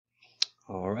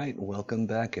All right, welcome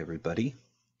back, everybody.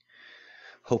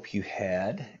 Hope you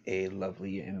had a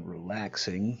lovely and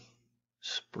relaxing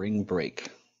spring break.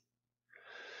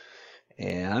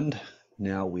 And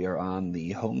now we are on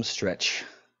the home stretch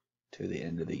to the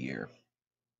end of the year.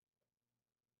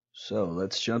 So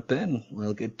let's jump in.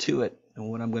 We'll get to it. And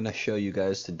what I'm going to show you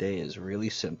guys today is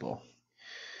really simple.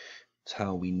 It's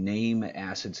how we name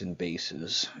acids and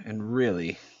bases, and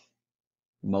really,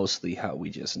 mostly how we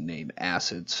just name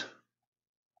acids,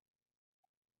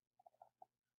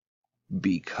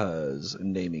 because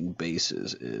naming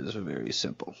bases is very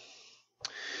simple.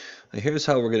 Now here's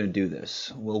how we're going to do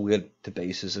this. We'll get to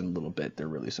bases in a little bit. They're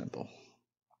really simple.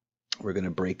 We're going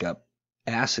to break up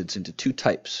acids into two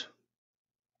types.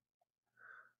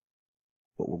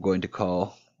 What we're going to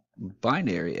call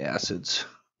binary acids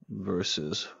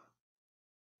versus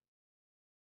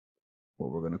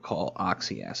what we're going to call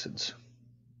oxyacids.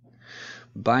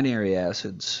 Binary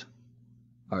acids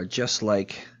are just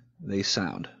like they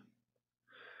sound.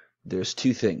 There's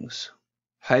two things,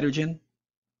 hydrogen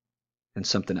and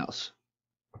something else.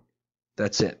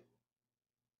 That's it.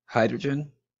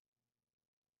 Hydrogen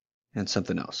and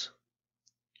something else.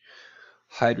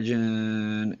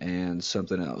 Hydrogen and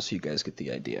something else. You guys get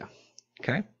the idea.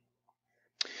 Okay?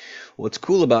 What's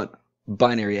cool about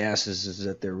binary acids is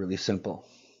that they're really simple.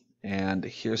 And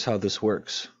here's how this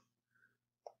works.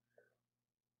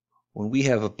 When we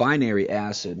have a binary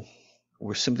acid,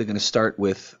 we're simply going to start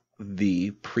with the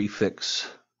prefix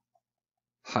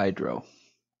hydro.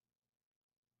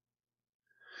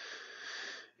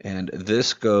 And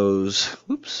this goes,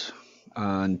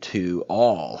 on to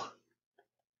all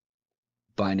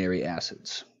binary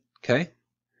acids. Okay?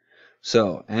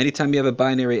 So, anytime you have a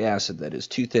binary acid that is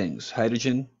two things,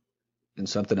 hydrogen and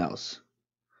something else,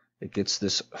 it gets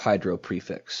this hydro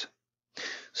prefix.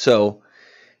 So,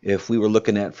 if we were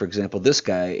looking at, for example, this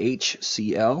guy,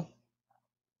 HCl,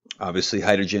 obviously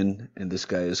hydrogen, and this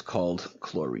guy is called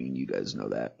chlorine. You guys know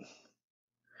that.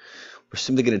 We're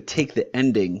simply going to take the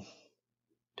ending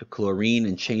to chlorine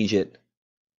and change it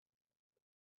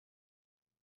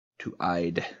to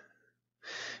ide.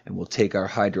 And we'll take our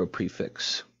hydro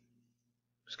prefix,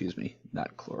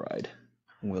 not chloride.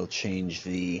 We'll change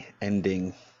the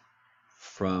ending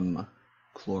from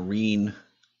chlorine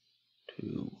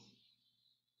to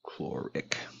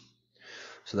chloric.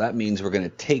 So that means we're going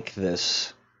to take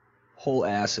this whole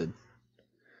acid,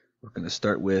 we're going to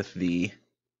start with the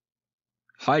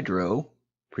hydro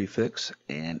prefix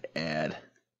and add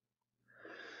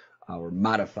our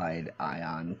modified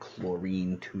ion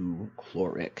chlorine to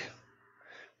chloric.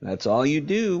 That's all you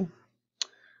do.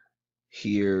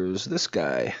 Here's this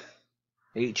guy,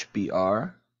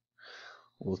 HBr.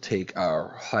 We'll take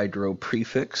our hydro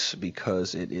prefix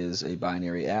because it is a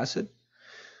binary acid.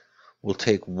 We'll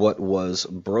take what was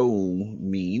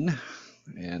bromine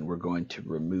and we're going to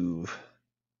remove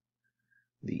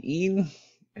the ene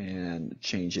and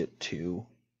change it to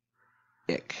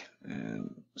ic.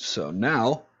 And so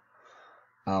now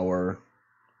our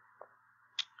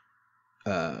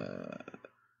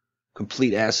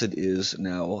complete acid is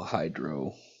now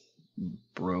hydrobromic.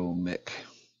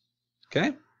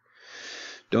 Okay?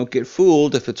 Don't get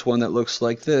fooled if it's one that looks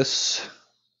like this.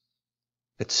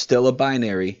 It's still a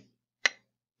binary.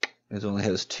 It only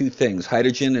has two things,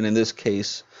 hydrogen and in this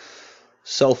case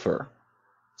sulfur.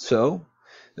 So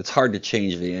it's hard to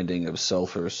change the ending of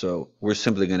sulfur, so we're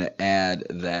simply going to add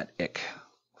that ic,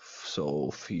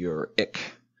 sulfuric,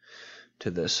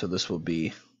 to this. So this will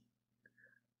be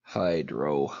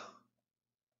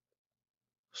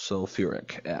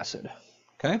hydrosulfuric acid.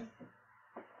 Okay?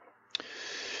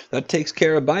 That takes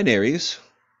care of binaries.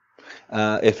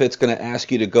 If it's going to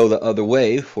ask you to go the other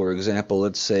way, for example,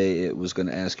 let's say it was going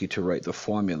to ask you to write the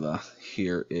formula.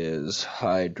 Here is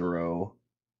hydronitric,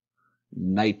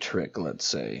 let's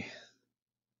say.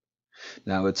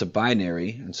 Now it's a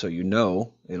binary, and so you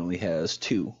know it only has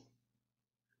two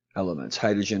elements,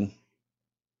 hydrogen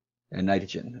and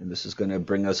nitrogen. And this is going to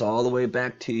bring us all the way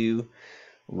back to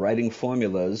writing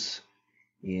formulas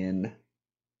in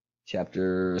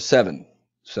chapter 7.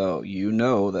 So you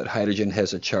know that hydrogen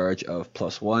has a charge of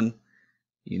 +1.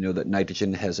 You know that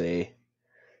nitrogen has a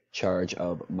charge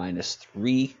of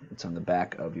 -3. It's on the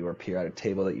back of your periodic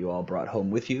table that you all brought home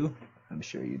with you. I'm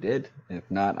sure you did. If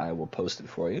not, I will post it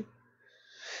for you.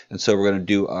 And so we're going to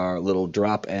do our little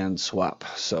drop and swap.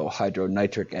 So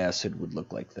hydronitric acid would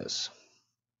look like this.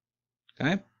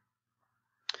 Okay?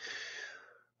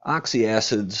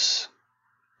 Oxyacids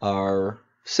are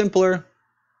simpler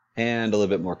and a little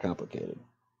bit more complicated.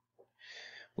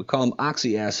 We call them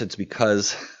oxyacids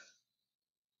because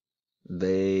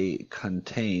they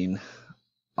contain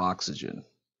oxygen.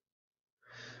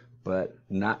 but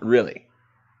not really.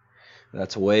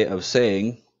 That's a way of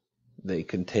saying they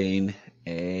contain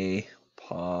a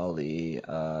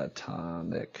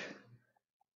polyatomic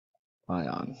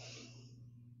ion.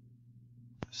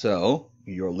 So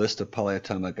your list of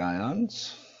polyatomic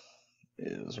ions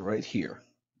is right here.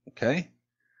 Okay?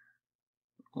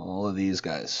 All of these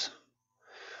guys.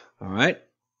 All right?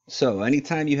 So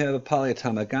anytime you have a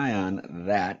polyatomic ion,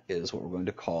 that is what we're going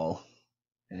to call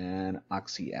an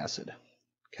oxyacid.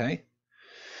 Okay?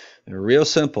 They're real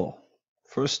simple.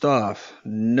 First off,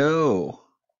 no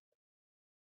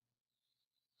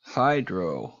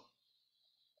hydro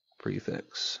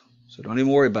prefix. So don't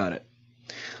even worry about it.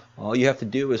 All you have to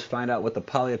do is find out what the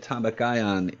polyatomic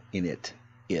ion in it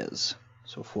is.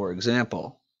 So for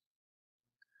example,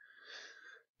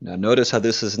 now notice how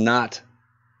this is not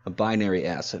a binary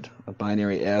acid. A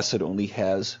binary acid only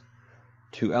has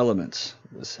 2 elements.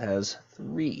 This has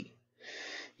 3.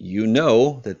 You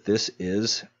know that this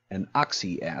is an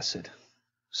oxyacid.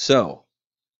 So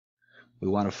we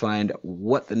want to find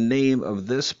what the name of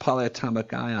this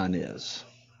polyatomic ion is.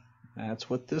 That's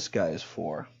what this guy is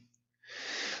for.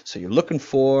 So you're looking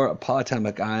for a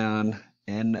polyatomic ion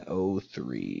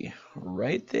NO3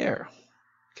 right there.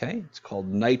 Okay, it's called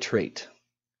nitrate.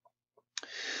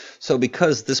 So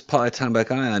because this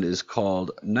polyatomic ion is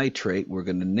called nitrate, we're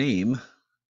going to name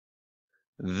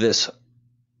this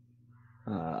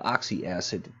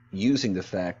oxyacid using the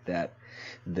fact that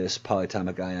this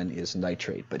polyatomic ion is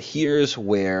nitrate. But here's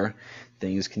where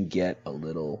things can get a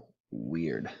little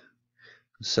weird.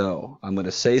 So I'm going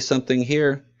to say something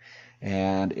here,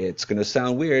 and it's going to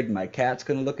sound weird. My cat's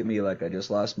going to look at me like I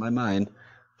just lost my mind,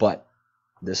 but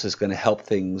this is going to help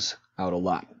things out a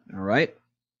lot. All right?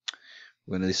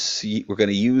 We're going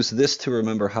to use this to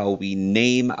remember how we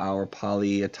name our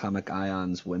polyatomic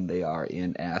ions when they are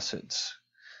in acids.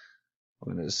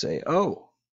 We're going to say, oh,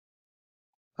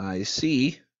 I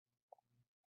see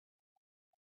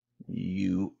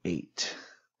U8.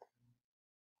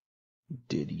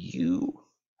 Did you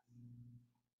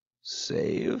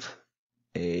save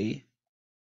a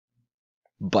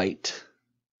bite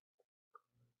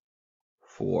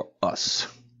for us?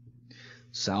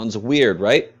 Sounds weird,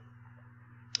 right?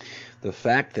 The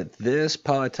fact that this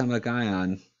polyatomic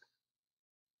ion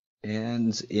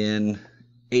ends in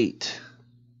 8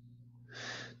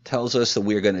 tells us that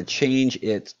we're going to change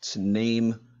its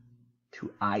name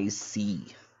to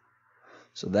IC.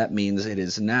 So that means it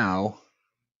is now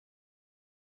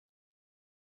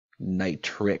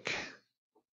nitric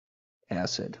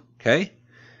acid. Okay?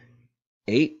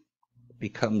 8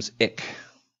 becomes ic.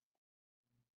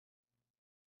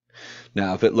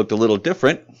 Now, if it looked a little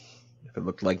different, if it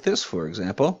looked like this, for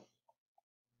example,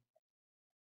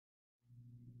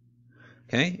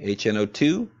 okay,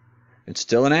 HNO2, it's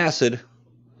still an acid,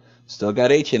 still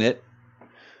got H in it,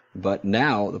 but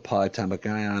now the polyatomic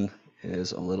ion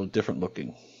is a little different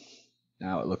looking.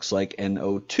 Now it looks like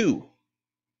NO2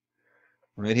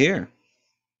 right here.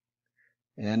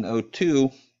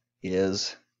 NO2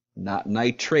 is not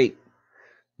nitrate.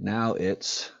 Now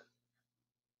it's,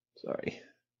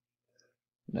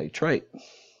 nitrite.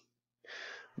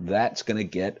 That's going to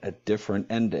get a different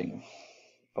ending.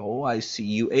 Oh, I see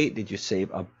you 8. Did you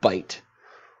save a bite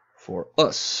for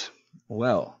us?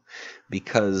 Well,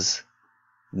 because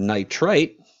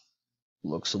nitrite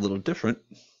looks a little different,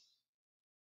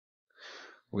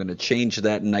 we're going to change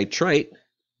that nitrite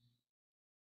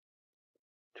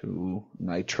to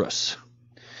nitrous.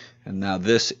 And now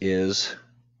this is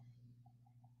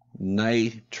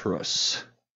nitrous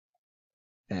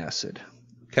acid.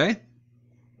 Okay?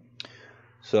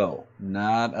 So,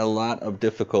 not a lot of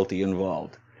difficulty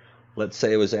involved. Let's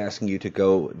say it was asking you to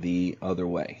go the other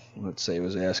way. Let's say it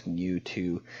was asking you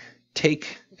to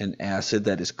take an acid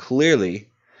that is clearly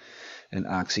an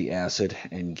oxyacid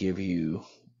and give you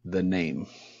the name.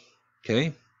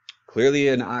 Okay? Clearly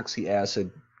an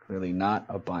oxyacid, clearly not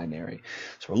a binary.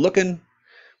 So we're looking,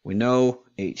 we know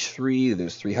H3,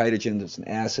 there's 3 hydrogens, it's an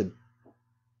acid.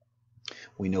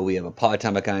 We know we have a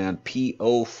polyatomic ion,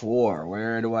 PO4.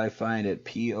 Where do I find it?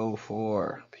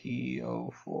 PO4.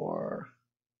 PO4.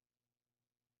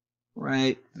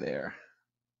 Right there.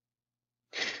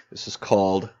 This is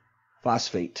called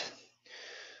phosphate.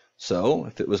 So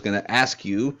if it was going to ask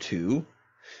you to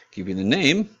give you the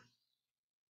name,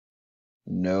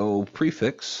 no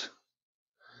prefix,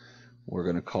 we're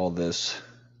going to call this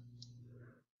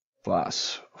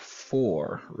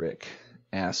phosphoric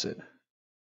acid.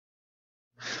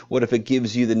 What if it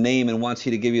gives you the name and wants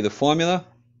you to give you the formula?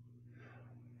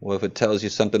 What if it tells you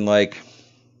something like,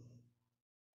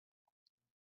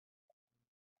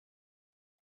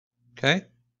 okay,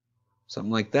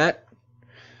 something like that?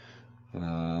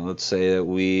 Let's say that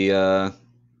we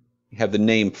have the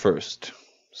name first,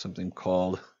 something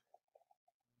called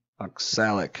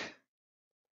oxalic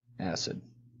acid.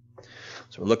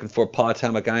 So we're looking for a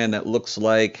polyatomic ion that looks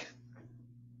like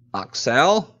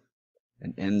oxal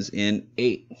and ends in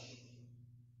 -ate.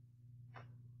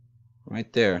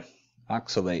 Right there,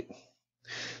 oxalate.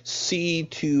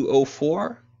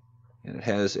 C2O4, and it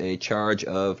has a charge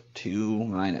of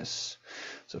 2-.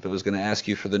 So if it was going to ask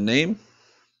you for the name,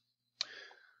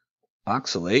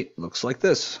 oxalate looks like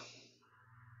this.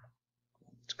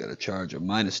 It's got a charge of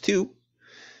 -2.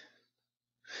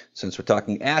 Since we're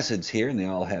talking acids here and they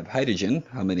all have hydrogen,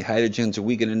 how many hydrogens are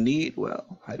we going to need?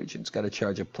 Well, hydrogen's got a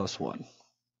charge of +1.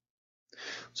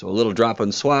 So a little drop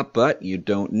and swap, but you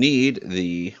don't need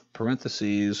the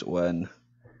parentheses when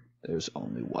there's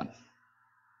only one.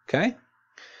 Okay?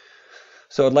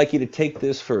 So I'd like you to take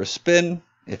this for a spin.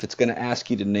 If it's going to ask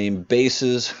you to name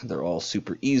bases, they're all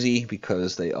super easy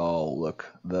because they all look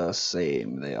the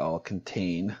same. They all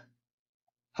contain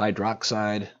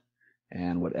hydroxide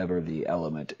and whatever the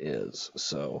element is.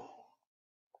 So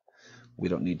we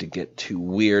don't need to get too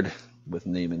weird with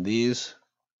naming these.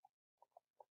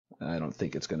 I don't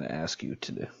think it's going to ask you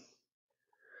to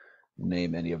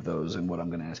name any of those in what I'm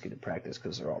going to ask you to practice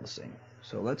because they're all the same.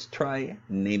 So let's try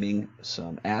naming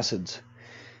some acids,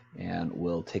 and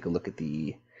we'll take a look at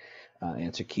the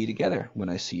answer key together when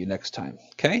I see you next time.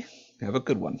 Okay? Have a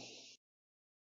good one.